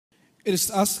It is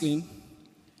asking,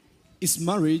 is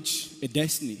marriage a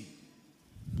destiny?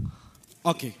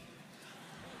 Okay.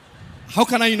 How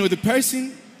can I know the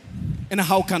person and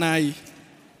how can I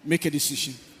make a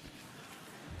decision?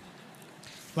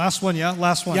 Last one, yeah?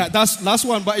 Last one. Yeah, that's last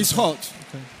one, but it's hot.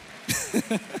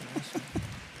 Okay.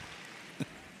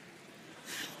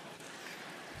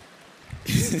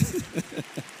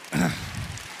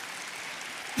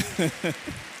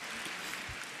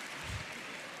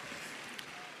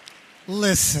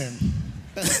 Listen.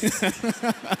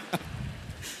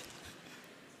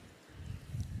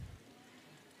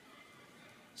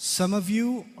 Some of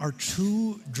you are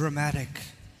too dramatic.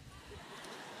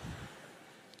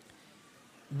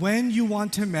 When you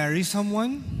want to marry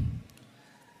someone,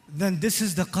 then this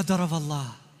is the qadr of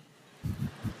Allah.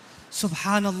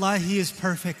 Subhanallah, He is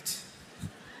perfect.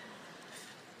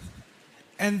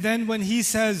 And then when He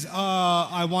says,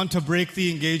 I want to break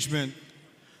the engagement,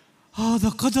 oh, the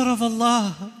qadr of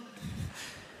Allah.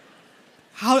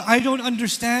 How I don't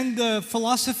understand the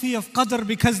philosophy of qadr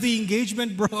because the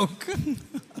engagement broke.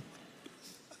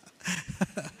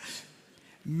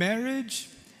 Marriage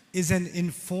is an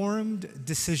informed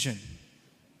decision.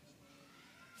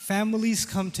 Families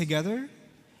come together.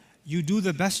 You do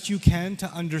the best you can to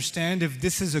understand if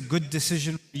this is a good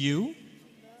decision for you.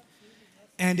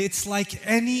 And it's like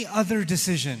any other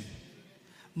decision.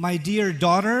 My dear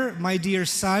daughter, my dear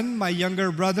son, my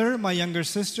younger brother, my younger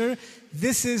sister,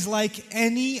 this is like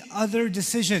any other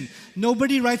decision.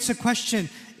 Nobody writes a question,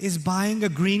 is buying a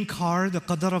green car the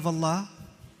qadr of Allah?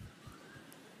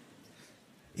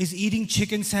 Is eating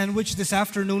chicken sandwich this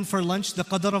afternoon for lunch the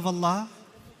qadr of Allah?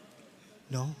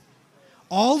 No.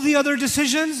 All the other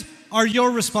decisions are your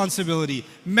responsibility.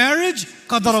 Marriage,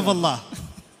 qadr of Allah.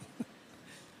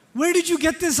 Where did you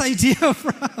get this idea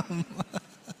from?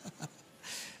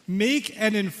 Make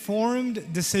an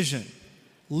informed decision.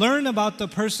 Learn about the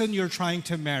person you're trying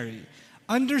to marry.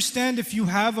 Understand if you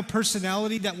have a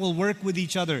personality that will work with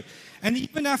each other. And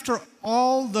even after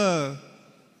all the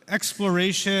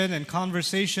exploration and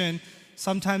conversation,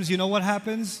 sometimes you know what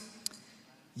happens?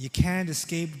 You can't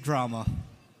escape drama.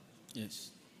 Yes.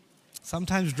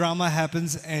 Sometimes drama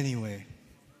happens anyway.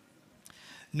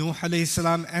 Nuh alayhi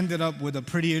salam ended up with a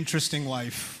pretty interesting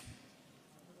wife.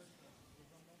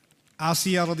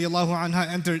 Asiya radiallahu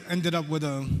anha ended up with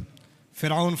a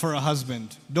Fir'aun for a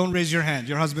husband. Don't raise your hand.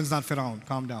 Your husband's not Fir'aun.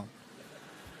 Calm down.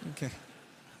 Okay.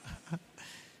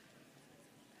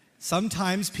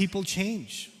 Sometimes people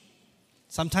change.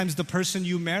 Sometimes the person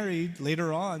you married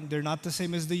later on, they're not the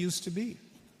same as they used to be.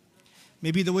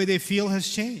 Maybe the way they feel has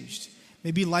changed.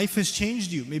 Maybe life has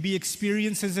changed you. Maybe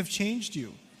experiences have changed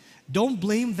you. Don't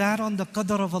blame that on the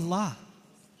qadr of Allah.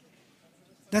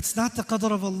 That's not the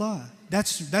qadr of Allah.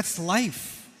 That's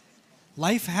life.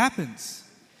 Life happens.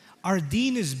 Our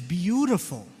deen is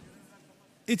beautiful.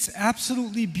 It's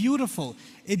absolutely beautiful.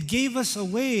 It gave us a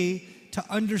way to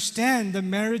understand the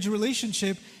marriage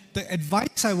relationship. The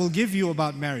advice I will give you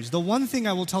about marriage, the one thing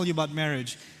I will tell you about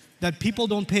marriage that people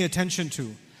don't pay attention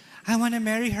to. I want to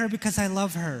marry her because I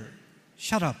love her.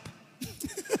 Shut up.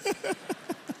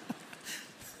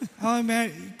 I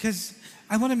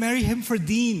want to marry him for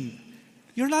deen.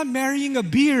 You're not marrying a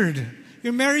beard.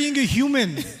 You're marrying a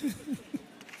human.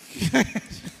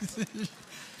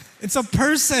 It's a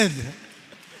person.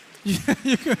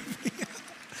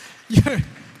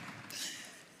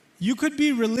 You could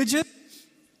be religious,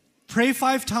 pray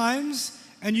 5 times,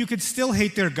 and you could still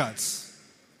hate their guts.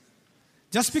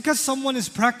 Just because someone is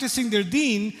practicing their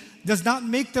deen does not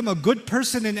make them a good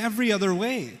person in every other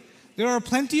way. There are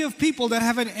plenty of people that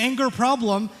have an anger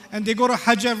problem and they go to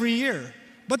Hajj every year,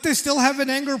 but they still have an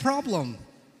anger problem.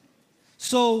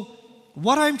 So,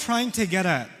 what I'm trying to get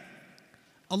at,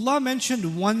 Allah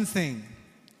mentioned one thing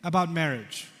about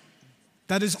marriage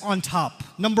that is on top.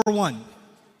 Number 1,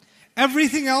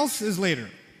 everything else is later.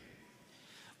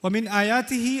 وَمِنْ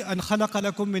آيَاتِهِ أَنْ خَلَقَ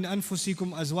لَكُم مِّنْ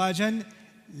أَنفُسِكُمْ أَزْوَاجًا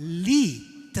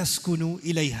لِتَسْكُنُوا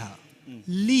إِلَيْهَا.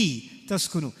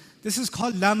 لِتَسْكُنُوا. This is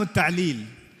called lam al-ta'lil.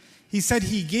 He said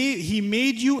He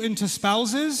made you into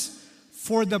spouses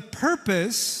for the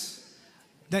purpose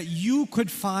that you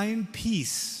could find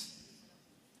peace.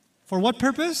 For what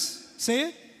purpose? Say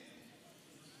it.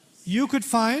 You could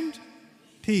find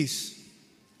peace.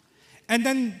 And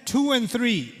then 2 and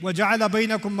 3. وَجَعَلَ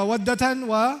بَيْنَكُمْ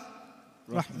مَوَدَّةً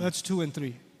وَرَحْمَةً. That's 2 and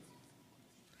 3.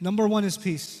 Number 1 is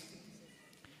peace.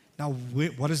 Now,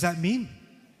 what does that mean?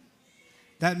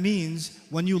 That means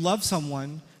when you love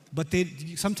someone, but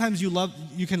sometimes you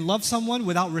can love someone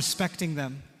without respecting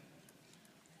them.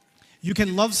 You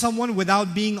can love someone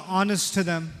without being honest to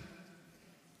them.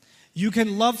 You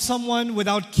can love someone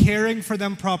without caring for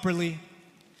them properly.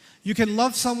 You can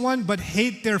love someone but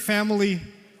hate their family.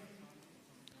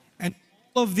 And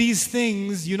all of these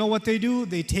things, you know what they do?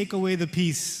 They take away the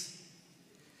peace.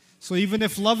 So even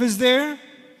if love is there,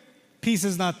 peace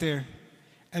is not there.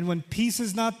 And when peace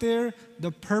is not there,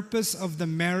 the purpose of the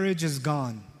marriage is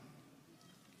gone.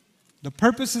 The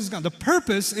purpose is gone. The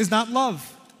purpose is not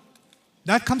love.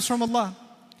 That comes from Allah.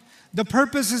 The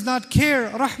purpose is not care,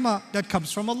 rahmah. That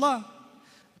comes from Allah.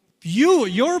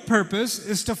 Your purpose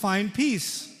is to find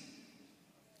peace.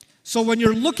 So when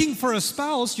you're looking for a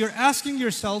spouse, you're asking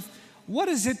yourself, what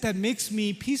is it that makes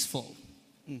me peaceful?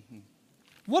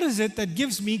 What is it that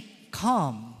gives me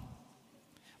calm?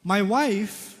 My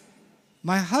wife,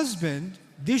 my husband,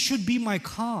 they should be my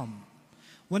calm.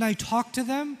 When I talk to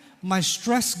them, my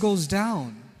stress goes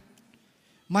down.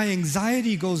 My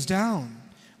anxiety goes down.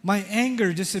 My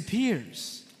anger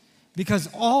disappears. Because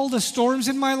all the storms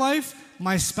in my life,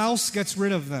 my spouse gets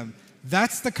rid of them.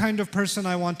 That's the kind of person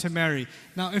I want to marry.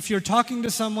 Now, if you're talking to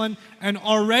someone and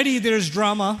already there's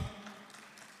drama,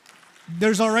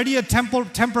 there's already a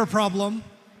temper problem,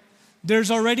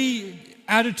 there's already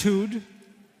attitude,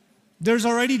 there's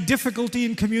already difficulty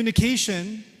in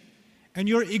communication, and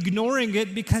you're ignoring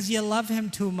it because you love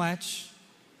him too much,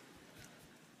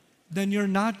 then you're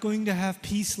not going to have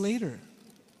peace later.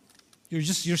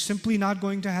 You're simply not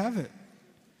going to have it.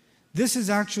 This is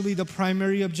actually the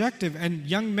primary objective. And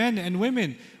young men and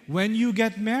women, when you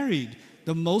get married,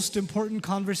 the most important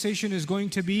conversation is going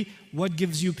to be, what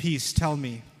gives you peace? Tell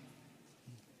me.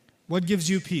 What gives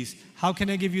you peace? How can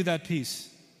I give you that peace?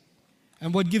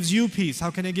 And what gives you peace? How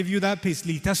can I give you that peace?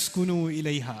 لِتَسْكُنُوا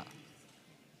إِلَيْهَا.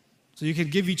 So you can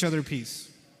give each other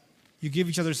peace. You give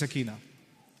each other sakina.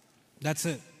 That's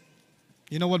it.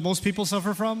 You know what most people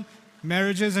suffer from?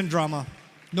 Marriages and drama.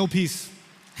 No peace.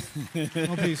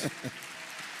 No peace.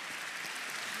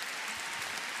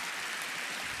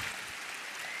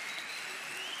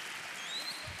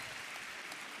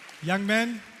 Young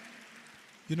men,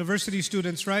 university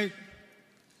students, right?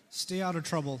 Stay out of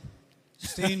trouble.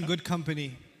 Stay in good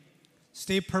company.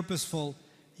 Stay purposeful.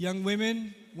 Young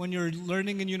women, when you're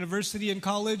learning in university and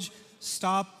college,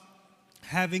 stop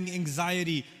having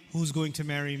anxiety. Who's going to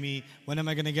marry me? When am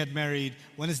I going to get married?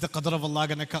 When is the qadr of Allah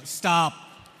going to come? Stop.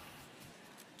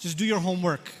 Just do your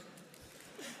homework.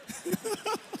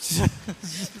 Stop.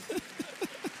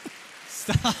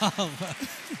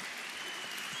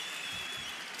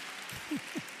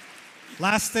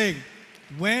 Last thing,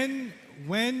 when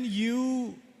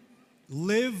you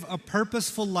live a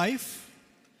purposeful life,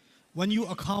 when you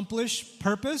accomplish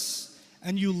purpose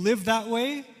and you live that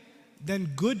way,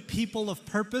 then good people of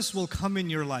purpose will come in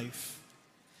your life.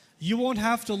 You won't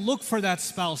have to look for that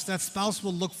spouse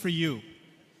will look for you.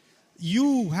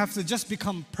 You have to just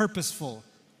become purposeful,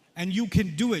 and you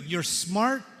can do it. You're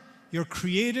smart, you're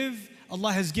creative,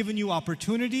 Allah has given you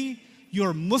opportunity,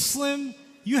 you're Muslim,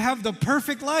 you have the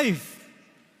perfect life.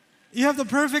 You have the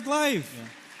perfect life. Yeah.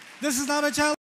 This is not a challenge.